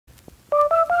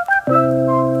That's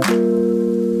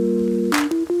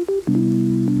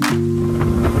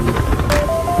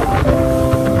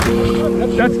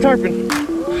Tarpon.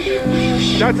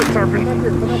 That's a Tarpon.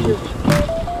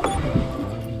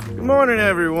 Good morning,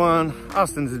 everyone.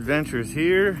 Austin's Adventures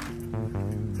here.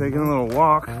 Taking a little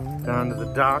walk down to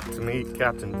the dock to meet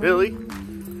Captain Billy.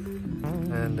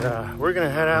 And we're gonna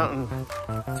head out and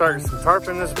target some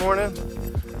tarpon this morning.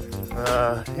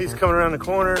 He's coming around the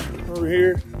corner over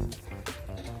here.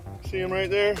 See him right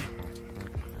there?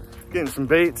 Getting some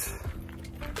baits.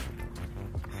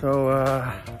 So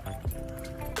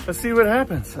let's see what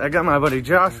happens. I got my buddy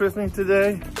Josh with me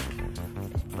today.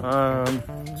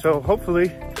 So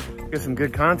hopefully get some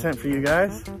good content for you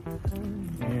guys.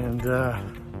 And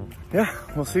yeah,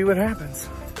 we'll see what happens.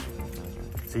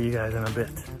 See you guys in a bit.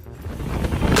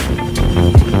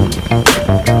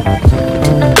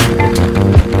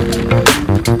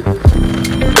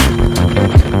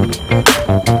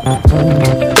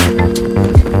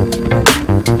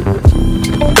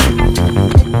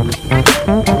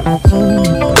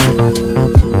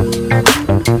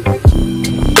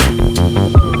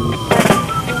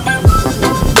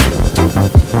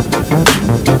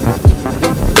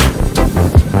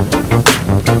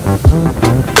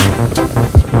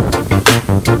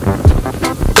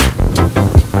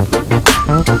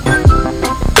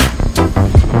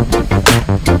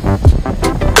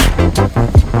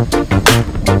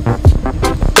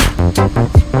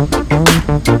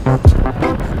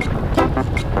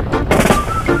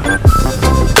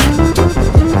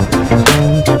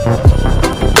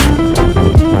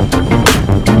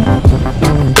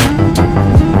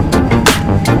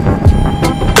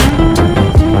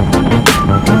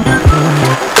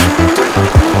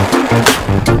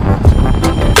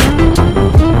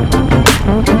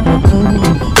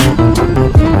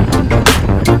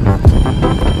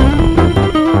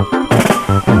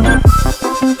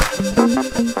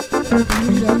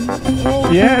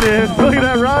 Yeah, it is. Look at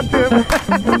that rod tip.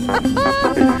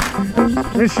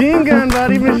 Machine gun,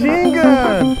 buddy, machine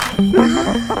gun.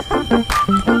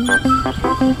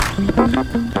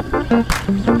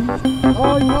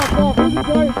 Oh, you knocked off. Here's a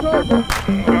giant tarpon.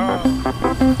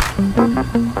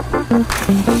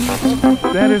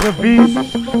 That is a beast.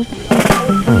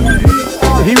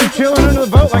 He was chilling under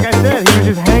the boat, like I said. He was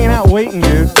just hanging out waiting,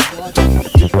 dude.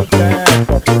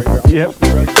 Yep.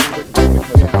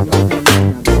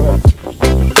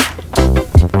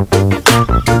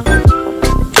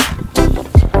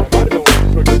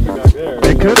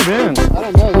 It could have been. I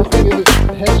don't know. This thing is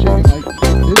head shaking. Like,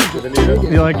 this is just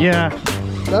shaking. You're like, yeah.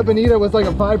 That bonita was like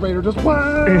a vibrator. Just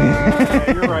wow. You're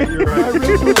right. You're My right.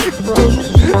 wrist was frozen.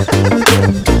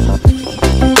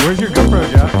 Where's your GoPro,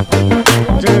 Josh?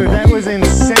 Dude, that was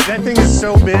insane. That thing is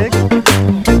so big.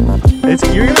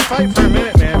 You're gonna fight for a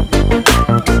minute, man.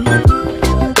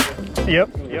 Yep.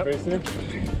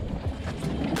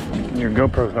 Your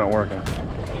GoPro's not working.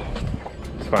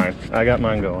 It's fine. I got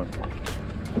mine going.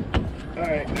 All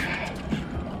right.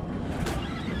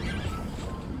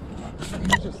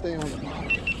 Let's just stay on it.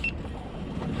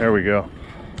 There we go.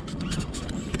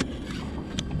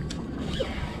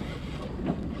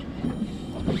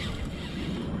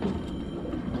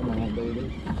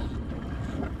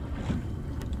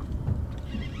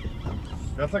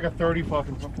 That's like a 30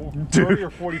 fucking 30 Dude. or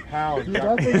 40 pounds. Dude,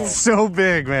 that thing It's is so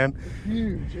big, man.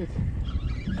 huge.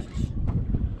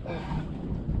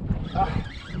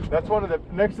 That's one of the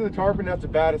next to the tarpon. That's the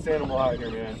baddest animal out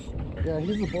here, man. Yeah,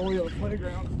 he's the bully of the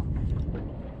playground.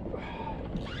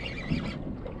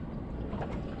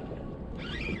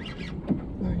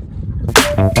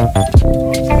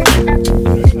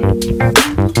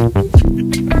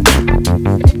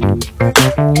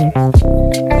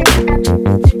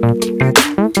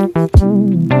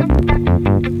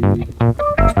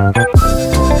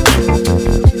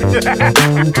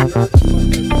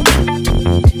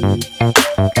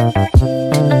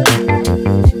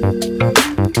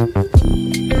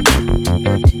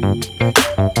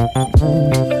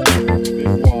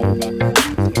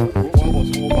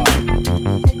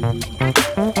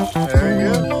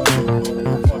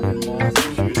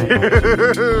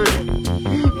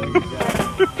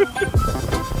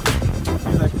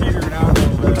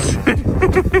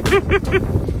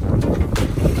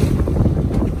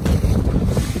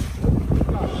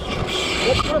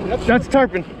 That's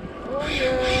tarpon. Oh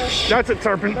yeah. That's a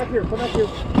tarpon. Come back here. Come back here.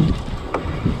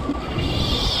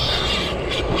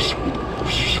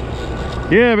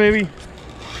 Yeah, baby.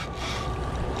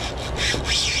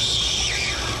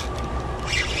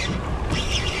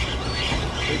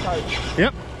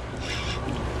 Yep.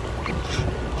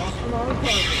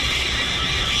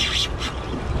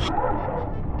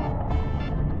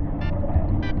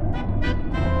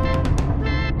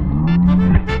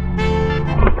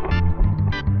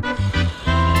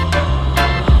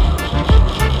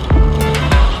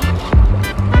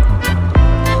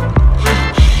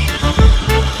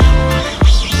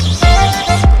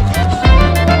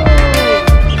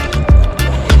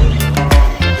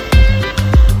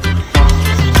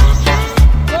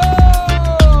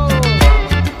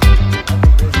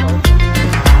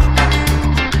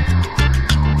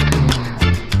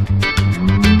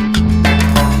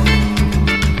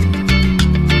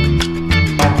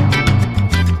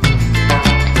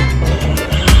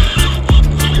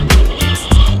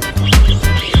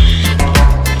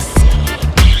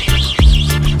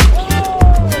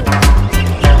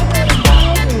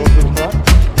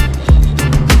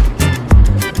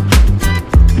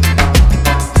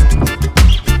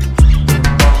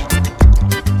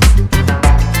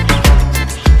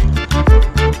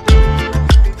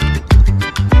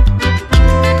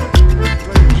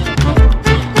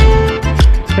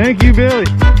 Thank you, Billy.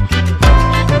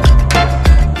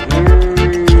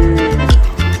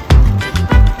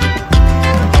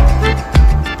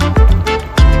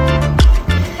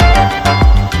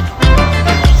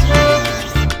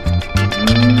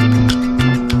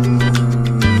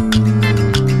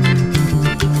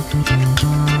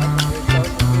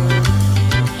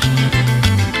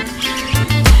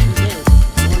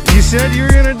 You said you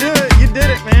were gonna do it. You did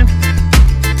it, man.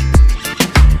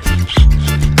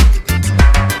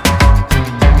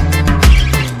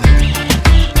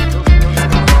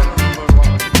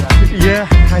 Yeah,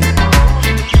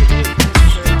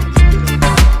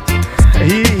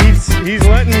 he's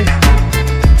letting me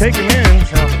take him in.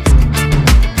 So.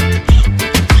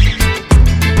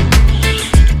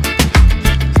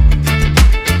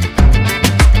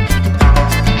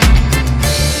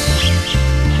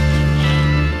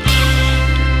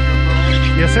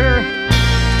 Yes, sir.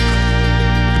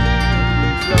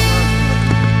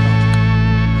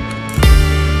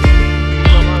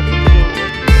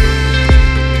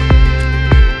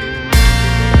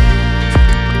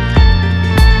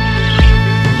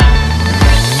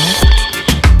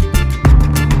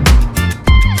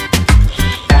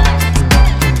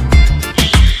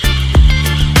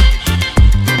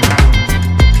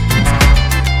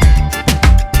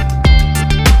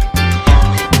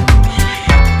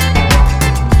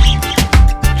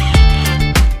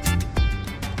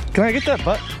 Can I get that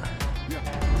butt? Yeah.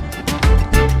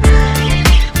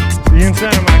 The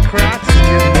inside of my crotch is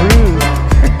getting bruised.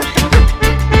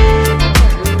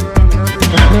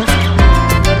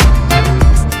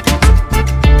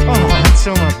 Oh, that's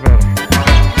so much better.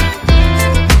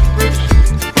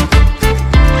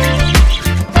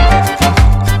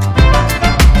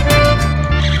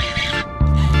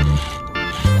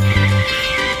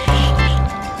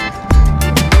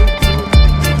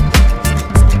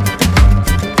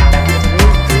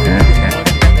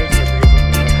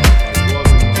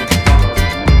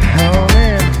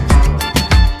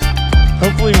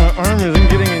 Hopefully my arm isn't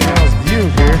getting in y'all's view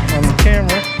here on the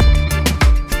camera.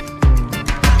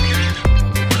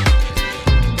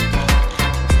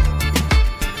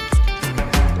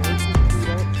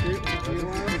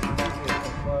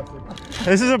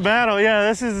 This is a battle, yeah,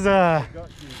 this is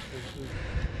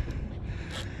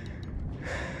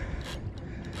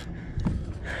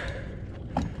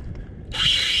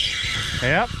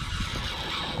Yep.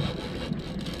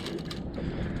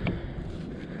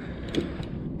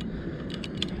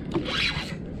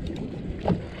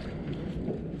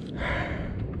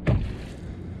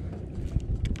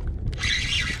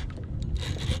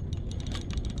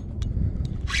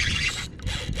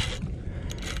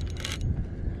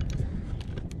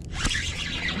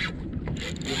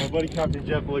 My buddy Captain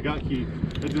Billy Rotne,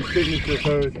 that's his signature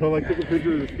pose. He'll like take a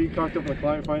picture of his feet cocked up on the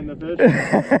client fighting the fish.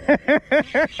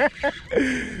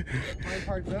 My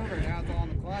part's over, now it's all on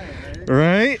the client,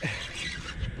 right?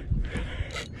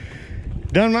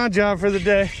 Done my job for the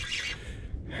day.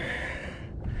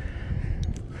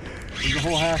 There's a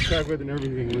whole hashtag with it and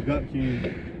everything. We got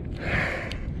Rotne.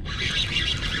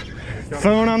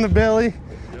 Phone on the belly.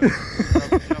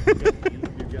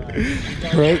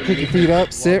 Right, pick your feet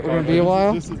up, sit, we're gonna be a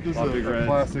while. This is a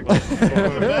classic.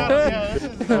 Yeah, this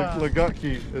is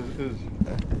Lagutki is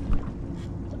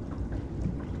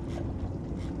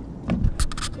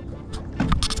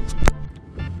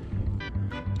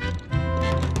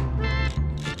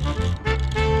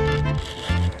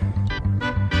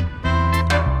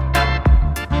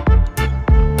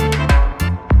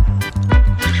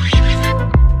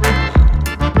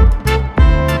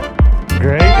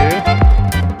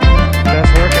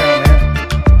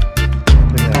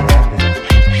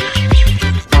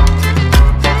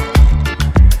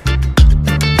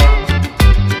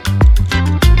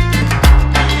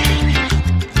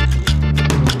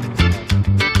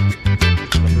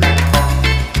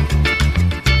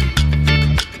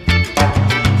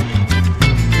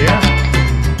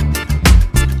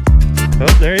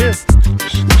there he is.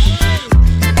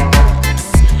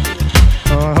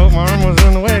 Oh, I hope my arm wasn't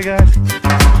in the way, guys.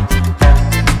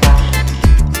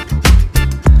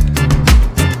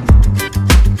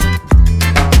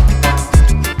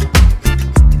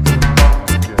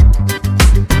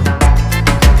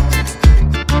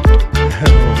 A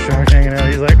little shark hanging out.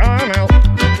 He's like, oh, I'm out.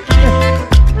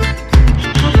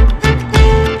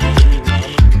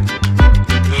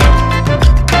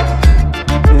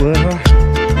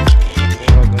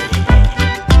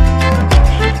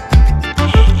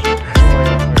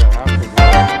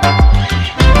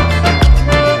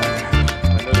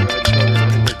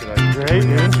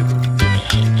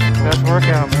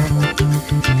 Workout, man.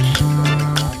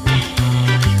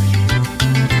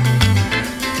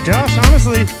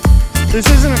 honestly, this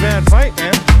isn't a bad fight,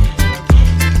 man.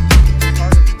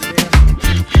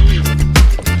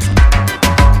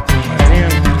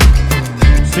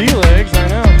 Damn sea legs, I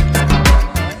know.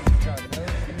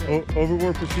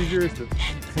 Overboard procedure is to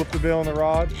flip the bail on the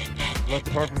rod, let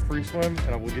the tarpon free swim,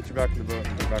 and I will get you back to the boat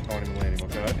and put it back on him and land him,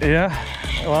 okay? Yeah,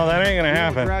 well, that ain't gonna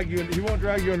happen. He won't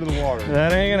drag you into the water.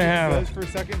 That ain't gonna happen. For a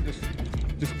second, just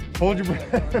hold your breath,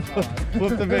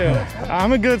 flip the bail.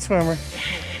 I'm a good swimmer.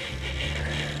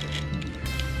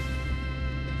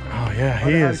 Oh yeah,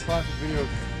 he is. I had a classic video,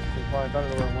 I don't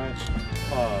know where it went.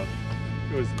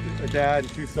 It was a dad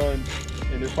and two sons,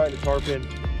 and they're fighting a tarpon,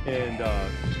 and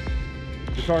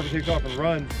the tarpon takes off and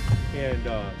runs, and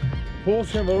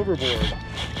pulls him overboard,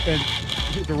 and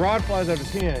the rod flies out of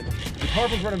his hand. The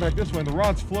tarpon's running back this way, and the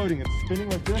rod's floating and spinning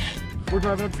like this. We're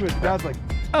driving up to it. Dad's like,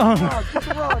 "Oh, get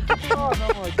the rod, get the rod." And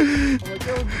I'm like, "Yo, we'll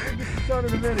get the sun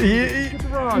in a minute. Get the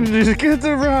rod. Just get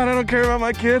the rod. I don't care about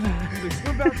my kid." He's like,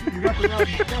 "Swim back. You got the rod.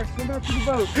 Swim back to the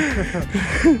boat."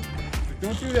 Like,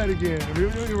 don't do that again. I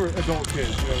mean, we were adult kids,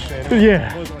 you know what I'm saying?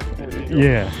 Yeah. It wasn't like a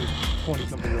 14-year-old,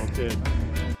 20-something-year-old kid.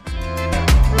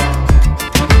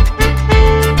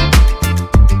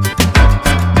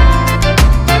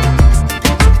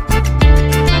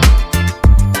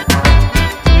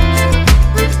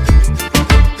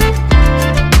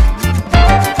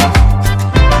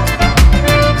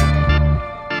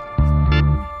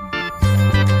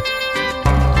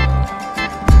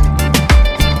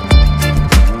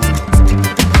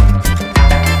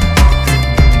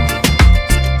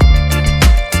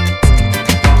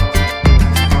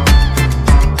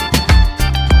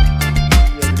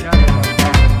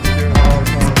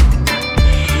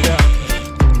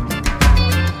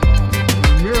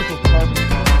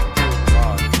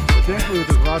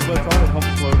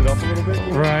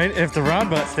 Right, if the rod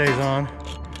butt stays on.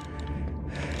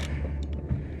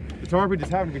 The tarpon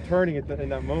just happened to be turning in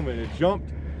that moment. It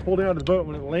jumped, pulled out of the boat.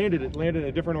 When it landed in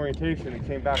a different orientation and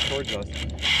came back towards us.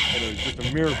 And it was just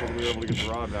a miracle that we were able to get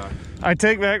the rod back. I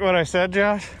take back what I said,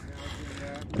 Josh.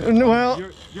 Well,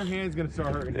 your hand's gonna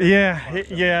start hurting. Yeah,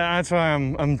 that's why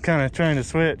I'm kind of trying to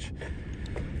switch.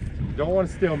 Don't want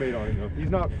to stalemate on him though.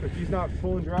 If he's not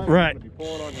pulling drag, right. He's gonna be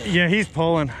pulling on him. Yeah, he's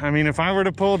pulling. I mean, if I were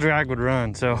to pull, drag would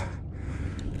run. So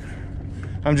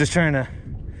I'm just trying to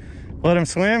let him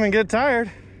swim and get tired.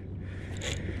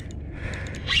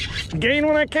 Gain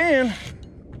when I can.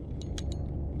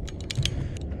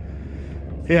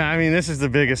 Yeah, I mean, this is the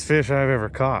biggest fish I've ever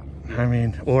caught. I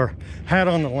mean, or had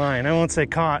on the line. I won't say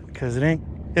caught because it ain't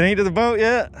to the boat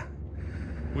yet.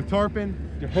 With tarpon,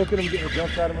 you're hooking them, getting a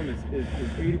jump out of them is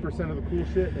 80% of the cool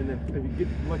shit, and then if you get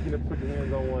lucky enough to put your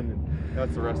hands on one, then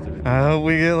that's the rest of it. I hope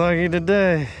we get lucky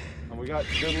today. And we got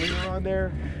good leader on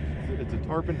there. It's a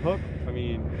tarpon hook. I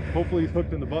mean, hopefully he's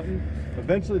hooked in the button.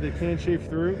 Eventually they can chafe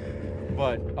through,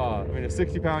 but I mean, a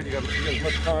 60-pound, you got as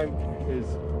much time as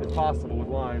possible with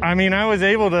line. I mean, I was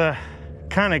able to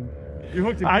kind of. You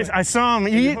hooked him. I saw him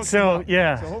eat, so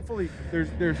yeah. So hopefully there's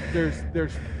 3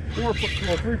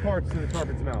 parts to the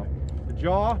tarpon's mouth: the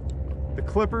jaw, the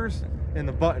clippers, and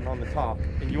the button on the top.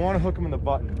 And you want to hook them in the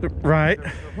button. Right.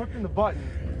 They're hooked in the button.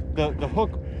 The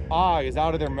hook eye is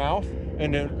out of their mouth,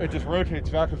 and then it just rotates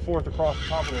back and forth across the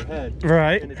top of their head.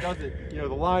 Right. And it doesn't, you know,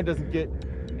 the line doesn't get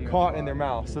caught in their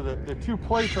mouth. So the 2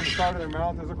 plates on the side of their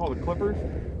mouth, those are called the clippers.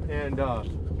 And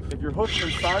if you're hooked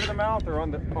inside of the mouth or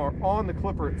on the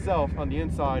clipper itself on the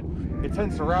inside, it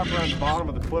tends to wrap around the bottom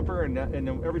of the clipper, and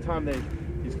then every time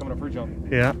he's coming up for a jump.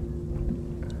 Yeah.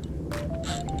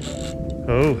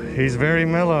 Oh, he's very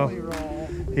mellow.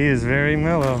 He is very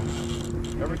mellow.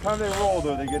 Every time they roll,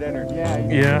 though, they get entered.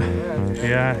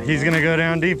 Yeah. He's gonna go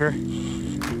down deeper.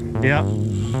 Yeah.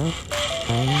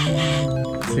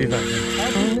 Let's see if I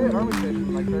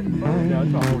can. Like 35. Yeah, it's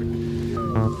about 40.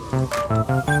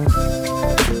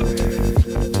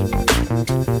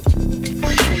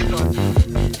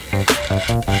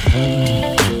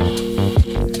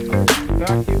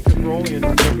 Back keeps it rolling and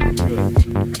it's good.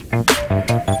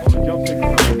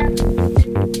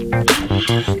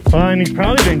 Well, and he's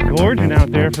probably been gorging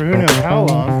out there for who knows how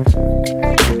long.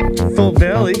 Full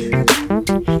belly.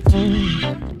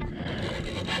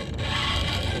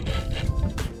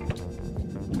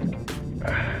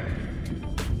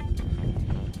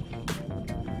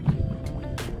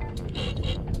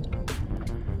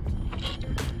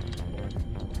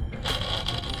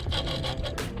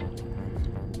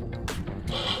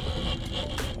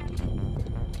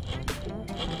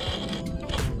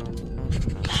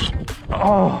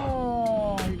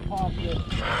 Oh, he popped it.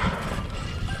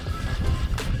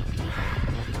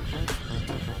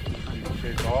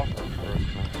 Shake off.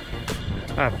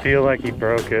 I feel like he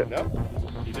broke it. Nope,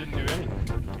 he didn't do anything.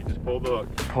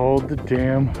 pulled the hook. Pulled the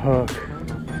damn hook.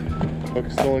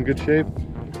 Hook's still in good shape.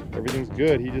 Everything's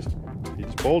good. He just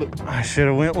pulled it. I should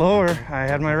have went lower. I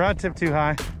had my rod tip too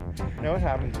high. No, it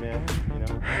happens, man. You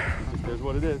know, it just is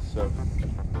what it is. So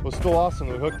it was still awesome.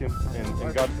 We hooked him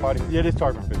and got fighting. Yeah, it is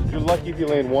tarpon fish. You're lucky if you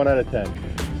land 1 out of 10.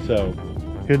 So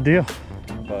good deal.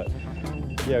 But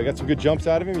yeah, we got some good jumps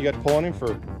out of him. You got to pull on him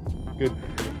for a good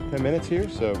 10 minutes here.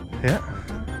 So yeah,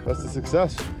 that's the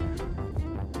success.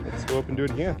 Let's go up and do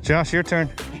it again. Josh, your turn.